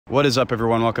What is up,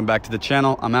 everyone? Welcome back to the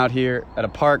channel. I'm out here at a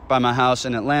park by my house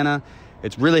in Atlanta.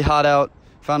 It's really hot out.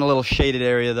 Found a little shaded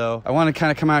area though. I want to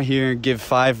kind of come out here and give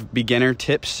 5 beginner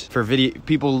tips for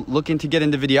people looking to get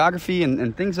into videography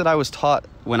and things that I was taught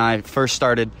when I first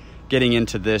started getting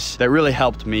into this that really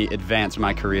helped me advance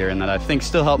my career and that I think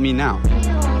still help me now.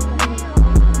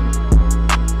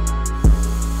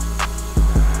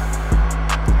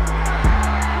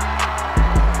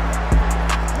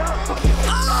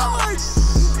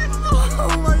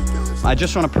 I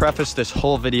just want to preface this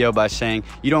whole video by saying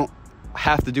you don't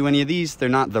have to do any of these. They're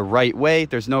not the right way.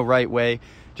 There's no right way.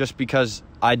 Just because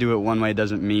I do it one way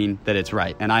doesn't mean that it's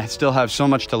right. And I still have so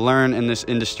much to learn in this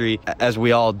industry, as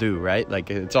we all do, right?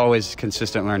 Like, it's always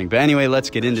consistent learning. But anyway, let's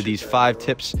get into these 5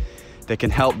 tips that can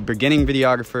help beginning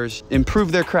videographers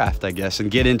improve their craft, I guess, and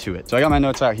get into it. So I got my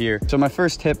notes out here. So my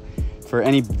first tip for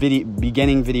any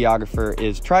beginning videographer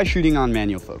is try shooting on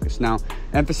manual focus. Now,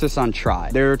 emphasis on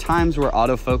try. There are times where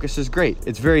autofocus is great.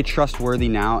 It's very trustworthy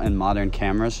now in modern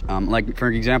cameras. Like, for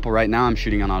example, right now I'm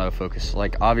shooting on autofocus.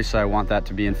 Like, obviously I want that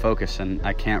to be in focus and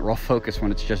I can't roll focus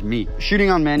when it's just me. Shooting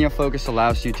on manual focus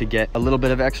allows you to get a little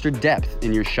bit of extra depth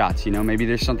in your shots. You know, maybe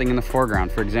there's something in the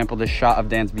foreground. For example, this shot of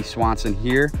Dansby Swanson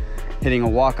here hitting a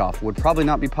walk-off would probably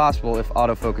not be possible if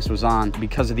autofocus was on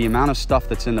because of the amount of stuff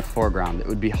that's in the foreground. It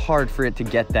would be hard for it to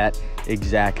get that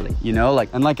exactly, you know?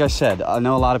 Like I said, I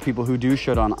know a lot of people who do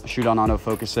shoot on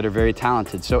autofocus that are very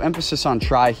talented. So emphasis on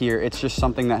try here. It's just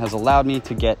something that has allowed me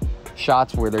to get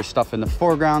shots where there's stuff in the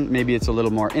foreground. Maybe it's a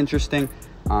little more interesting.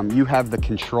 You have the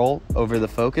control over the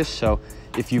focus. So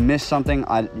if you miss something,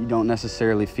 you don't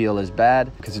necessarily feel as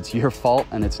bad because it's your fault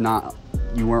and it's not,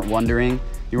 you weren't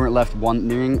left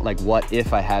wondering, like, what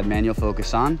if I had manual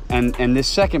focus on? And this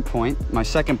second point, my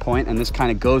second point, and this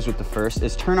kind of goes with the first,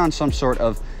 is turn on some sort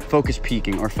of focus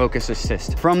peaking or focus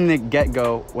assist. From the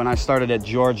get-go, when I started at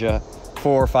Georgia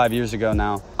 4 or 5 years ago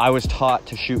now, I was taught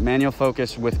to shoot manual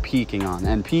focus with peaking on.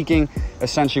 And peaking,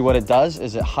 essentially what it does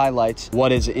is it highlights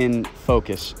what is in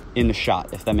focus in the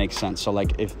shot, if that makes sense. So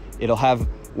like, if it'll have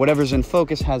whatever's in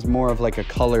focus has more of like a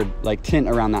colored like tint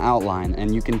around the outline,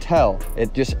 and you can tell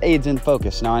it just aids in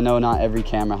focus. Now, I know not every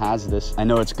camera has this. I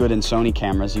know it's good in Sony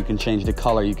cameras. You can change the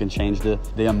color, you can change the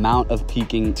amount of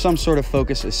peaking. Some sort of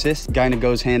focus assist kind of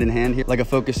goes hand in hand here, like a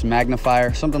focus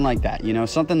magnifier, something like that, you know,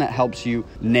 something that helps you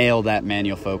nail that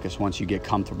manual focus once you get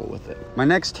comfortable with it. My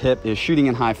next tip is shooting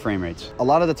in high frame rates. A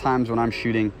lot of the times when I'm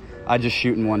shooting, I just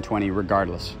shoot in 120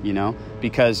 regardless, you know,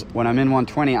 because when I'm in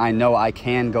 120, I know I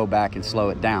can go back and slow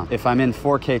it down. If I'm in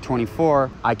 4K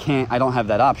 24, I don't have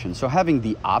that option. So having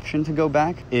the option to go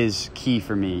back is key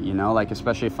for me, you know, like,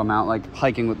 especially if I'm out like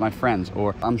hiking with my friends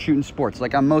or I'm shooting sports.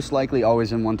 Like, I'm most likely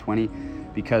always in 120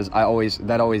 because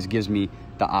that always gives me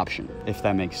the option, if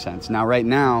that makes sense. Now, right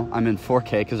now I'm in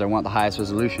 4K because I want the highest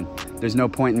resolution. There's no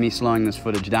point in me slowing this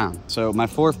footage down. So my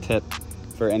 4th tip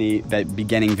for any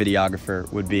beginning videographer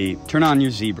would be turn on your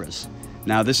zebras.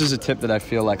 Now, this is a tip that I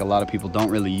feel like a lot of people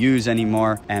don't really use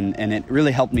anymore, and it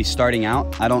really helped me starting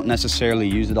out. I don't necessarily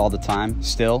use it all the time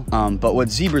still, but what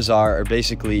zebras are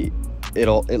basically, it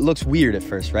looks weird at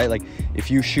first, right? Like,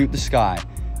 if you shoot the sky,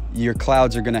 your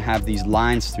clouds are gonna have these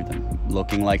lines through them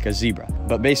looking like a zebra.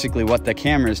 But basically what the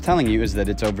camera is telling you is that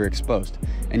it's overexposed.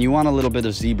 And you want a little bit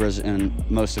of zebras in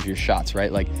most of your shots,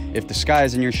 right? Like, if the sky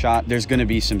is in your shot, there's gonna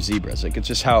be some zebras. Like, it's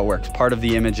just how it works. Part of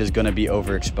the image is gonna be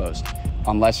overexposed.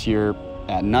 Unless you're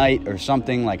at night or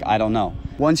something, like, I don't know.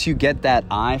 Once you get that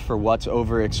eye for what's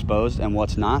overexposed and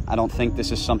what's not, I don't think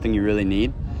this is something you really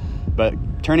need. But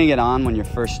turning it on when you're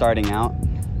first starting out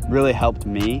really helped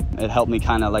me. It helped me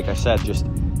kind of, like I said, just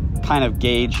kind of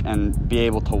gauge and be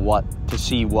able to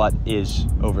see what is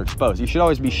overexposed. You should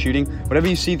always be shooting, whatever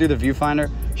you see through the viewfinder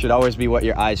should always be what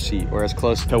your eyes see, or as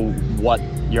close to what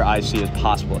your eyes see as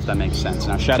possible, if that makes sense.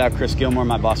 Now, shout out Chris Gilmore,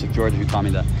 my boss at Georgia, who taught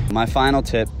me that. My final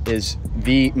tip is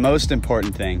the most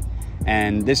important thing,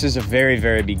 and this is a very,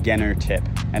 very beginner tip.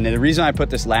 And the reason I put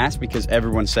this last, because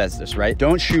everyone says this, right?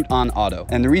 Don't shoot on auto.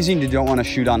 And the reason you don't want to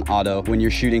shoot on auto when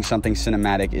you're shooting something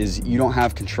cinematic is you don't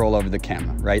have control over the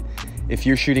camera, right? If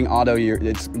you're shooting auto,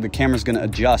 the camera's gonna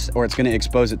adjust, or it's gonna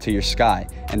expose it to your sky.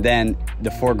 And then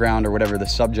the foreground or whatever the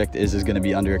subject is gonna be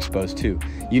underexposed too.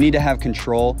 You need to have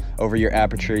control over your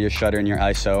aperture, your shutter, and your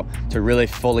ISO to really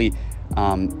fully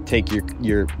take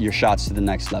your shots to the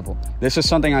next level. This is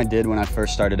something I did when I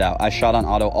first started out. I shot on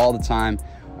auto all the time,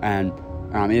 and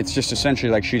it's just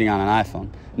essentially like shooting on an iPhone.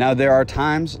 Now, there are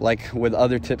times, like with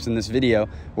other tips in this video,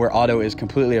 where auto is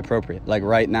completely appropriate, like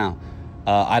right now.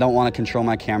 I don't want to control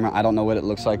my camera. I don't know what it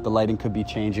looks like. The lighting could be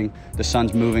changing. The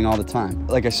sun's moving all the time.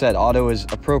 Like I said, auto is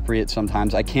appropriate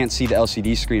sometimes. I can't see the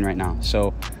LCD screen right now.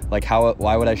 So Like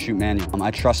why would I shoot manual?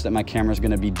 I trust that my camera's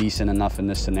gonna be decent enough in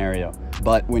this scenario.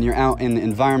 But when you're out in the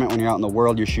environment, when you're out in the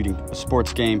world, you're shooting a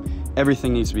sports game,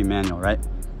 everything needs to be manual, right?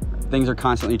 Things are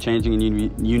constantly changing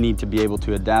and you need to be able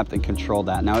to adapt and control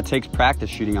that. Now it takes practice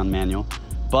shooting on manual,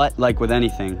 but like with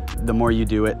anything, the more you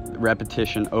do it,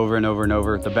 repetition over and over and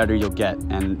over, the better you'll get.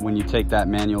 And when you take that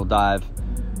manual dive,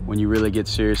 when you really get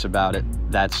serious about it,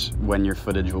 that's when your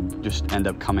footage will just end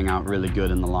up coming out really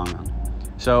good in the long run.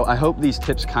 So I hope these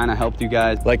tips kind of helped you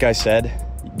guys. Like I said,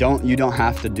 you don't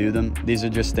have to do them. These are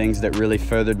just things that really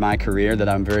furthered my career that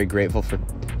I'm very grateful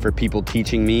for people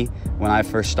teaching me when I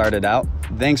first started out.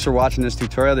 Thanks for watching this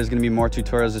tutorial. There's gonna be more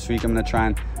tutorials this week. I'm gonna try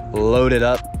and load it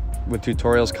up with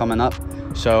tutorials coming up.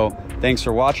 So thanks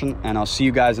for watching, and I'll see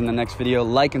you guys in the next video.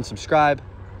 Like and subscribe.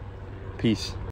 Peace.